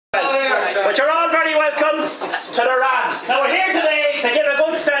to the Wren. Now we're here today to give a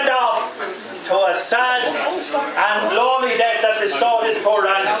good send-off to a sad and lonely death that bestowed this poor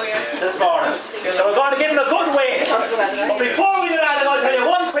Wren this morning. So we're going to give him a good wake. But before we do that, I'm going to tell you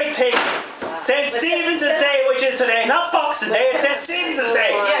one quick thing. St. Stephen's Day, which is today, not Boxing Day, it's St. Stephen's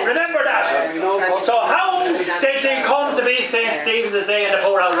Day. Remember that. So how did they come to be St. Stephen's Day in the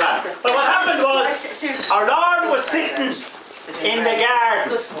poor old Wren? Well, what happened was, our Lord was sitting in the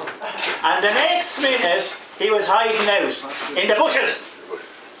garden, and the next minute he was hiding out in the bushes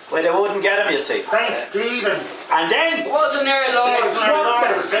where they wouldn't get him, you see. St. Stephen. And then wasn't there, Lord?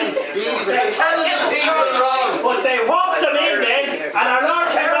 St. Stephen. They're telling the people wrong. But they walked him in then, and our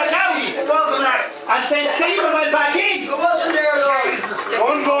Lord came back out. Wasn't there? And St. Stephen went back in. It wasn't there, Lord.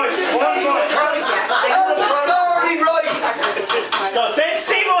 One voice, one voice. Tell the story right. So St.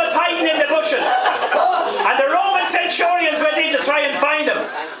 Stephen was hiding in the bushes, and the Roman centurions went in to try and find him,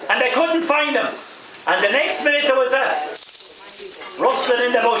 and they couldn't find him. And the next minute there was a rustling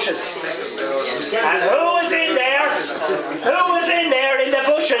in the bushes. And who was in there? Who was in there in the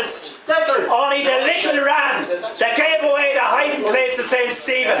bushes? Only the little Wren that gave away the hiding place to St.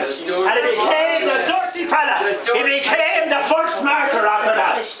 Stephen. And he became the dirty fella. He became the first martyr after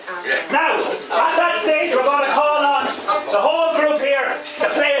that. Now, at that stage we're going to call on the whole group here to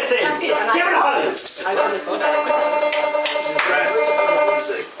play us in. Give it a holly.